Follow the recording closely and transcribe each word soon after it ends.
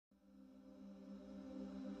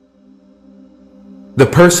The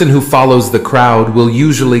person who follows the crowd will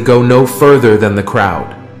usually go no further than the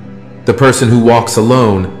crowd. The person who walks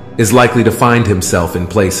alone is likely to find himself in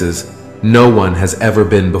places no one has ever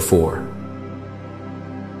been before.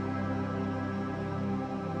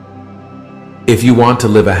 If you want to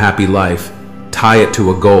live a happy life, tie it to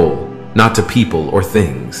a goal, not to people or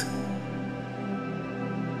things.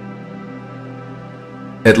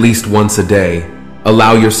 At least once a day,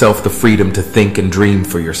 allow yourself the freedom to think and dream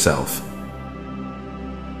for yourself.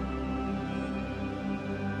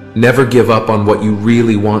 Never give up on what you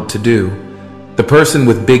really want to do. The person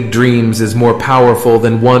with big dreams is more powerful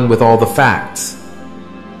than one with all the facts.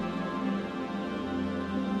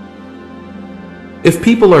 If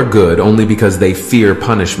people are good only because they fear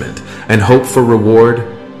punishment and hope for reward,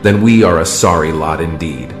 then we are a sorry lot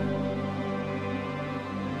indeed.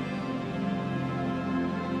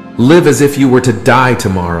 Live as if you were to die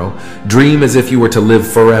tomorrow. Dream as if you were to live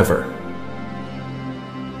forever.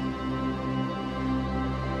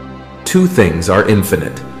 Two things are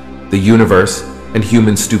infinite: the universe and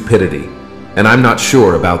human stupidity, and I'm not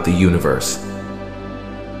sure about the universe.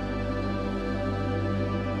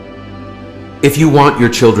 If you want your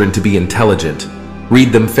children to be intelligent,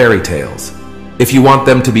 read them fairy tales. If you want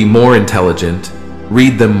them to be more intelligent,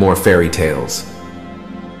 read them more fairy tales.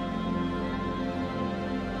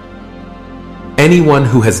 Anyone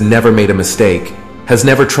who has never made a mistake has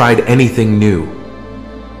never tried anything new.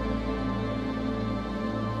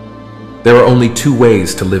 There are only two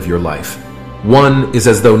ways to live your life. One is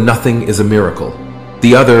as though nothing is a miracle.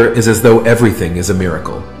 The other is as though everything is a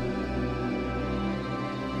miracle.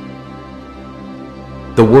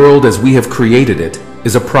 The world as we have created it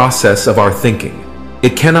is a process of our thinking.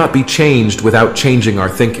 It cannot be changed without changing our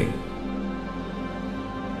thinking.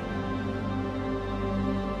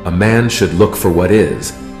 A man should look for what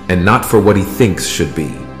is, and not for what he thinks should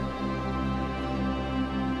be.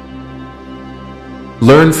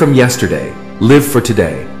 Learn from yesterday, live for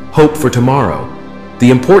today, hope for tomorrow. The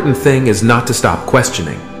important thing is not to stop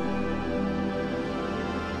questioning.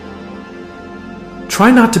 Try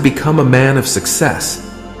not to become a man of success,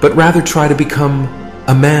 but rather try to become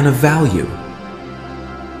a man of value.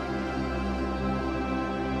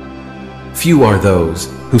 Few are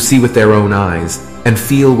those who see with their own eyes and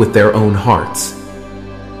feel with their own hearts.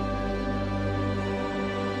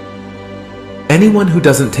 Anyone who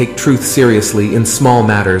doesn't take truth seriously in small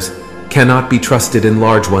matters cannot be trusted in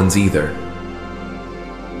large ones either.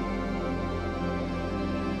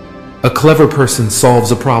 A clever person solves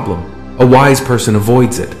a problem. A wise person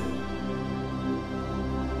avoids it.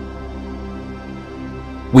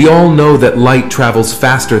 We all know that light travels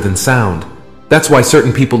faster than sound. That's why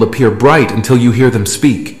certain people appear bright until you hear them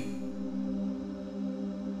speak.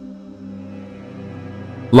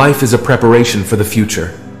 Life is a preparation for the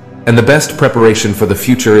future, and the best preparation for the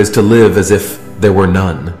future is to live as if there were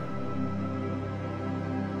none.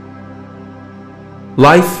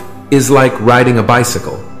 Life is like riding a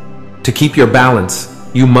bicycle. To keep your balance,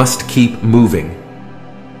 you must keep moving.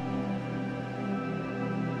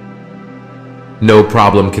 No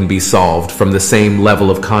problem can be solved from the same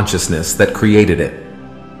level of consciousness that created it.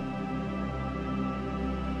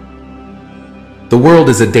 The world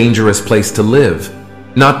is a dangerous place to live,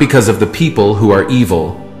 not because of the people who are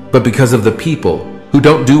evil, but because of the people who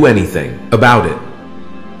don't do anything about it.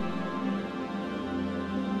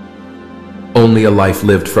 Only a life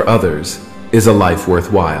lived for others is a life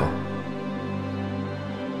worthwhile.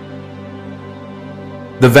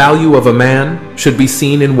 The value of a man should be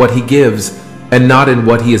seen in what he gives and not in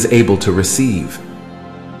what he is able to receive.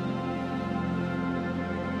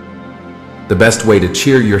 The best way to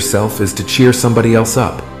cheer yourself is to cheer somebody else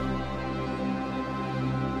up.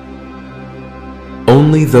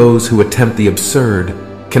 Only those who attempt the absurd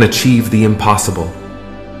can achieve the impossible.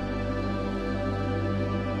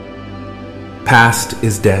 Past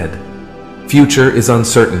is dead. Future is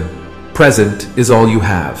uncertain. Present is all you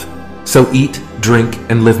have. So eat, drink,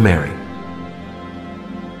 and live merry.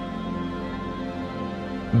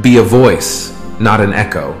 Be a voice, not an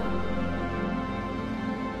echo.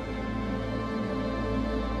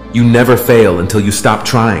 You never fail until you stop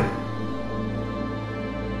trying.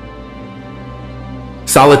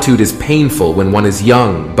 Solitude is painful when one is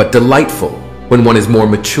young, but delightful when one is more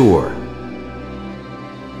mature.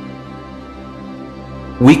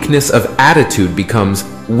 Weakness of attitude becomes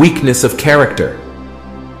weakness of character.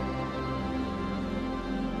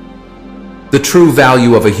 The true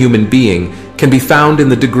value of a human being can be found in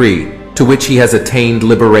the degree to which he has attained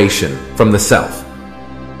liberation from the self.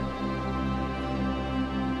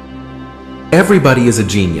 Everybody is a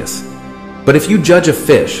genius, But if you judge a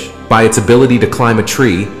fish by its ability to climb a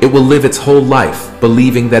tree, it will live its whole life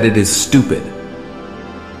believing that it is stupid.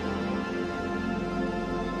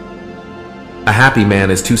 A happy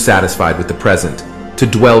man is too satisfied with the present to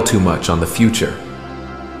dwell too much on the future.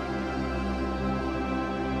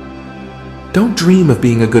 Don't dream of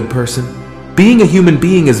being a good person. Being a human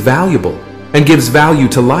being is valuable and gives value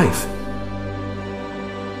to life.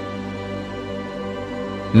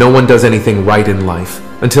 No one does anything right in life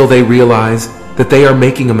until they realize that they are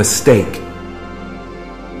making a mistake.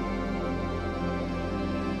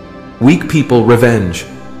 Weak people revenge.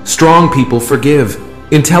 Strong people forgive.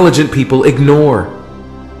 Intelligent people ignore.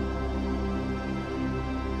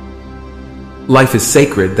 Life is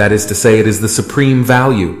sacred, that is to say, it is the supreme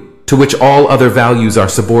value to which all other values are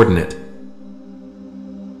subordinate.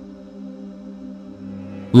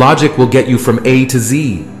 Logic will get you from A to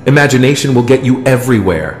Z. Imagination will get you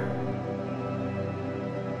everywhere.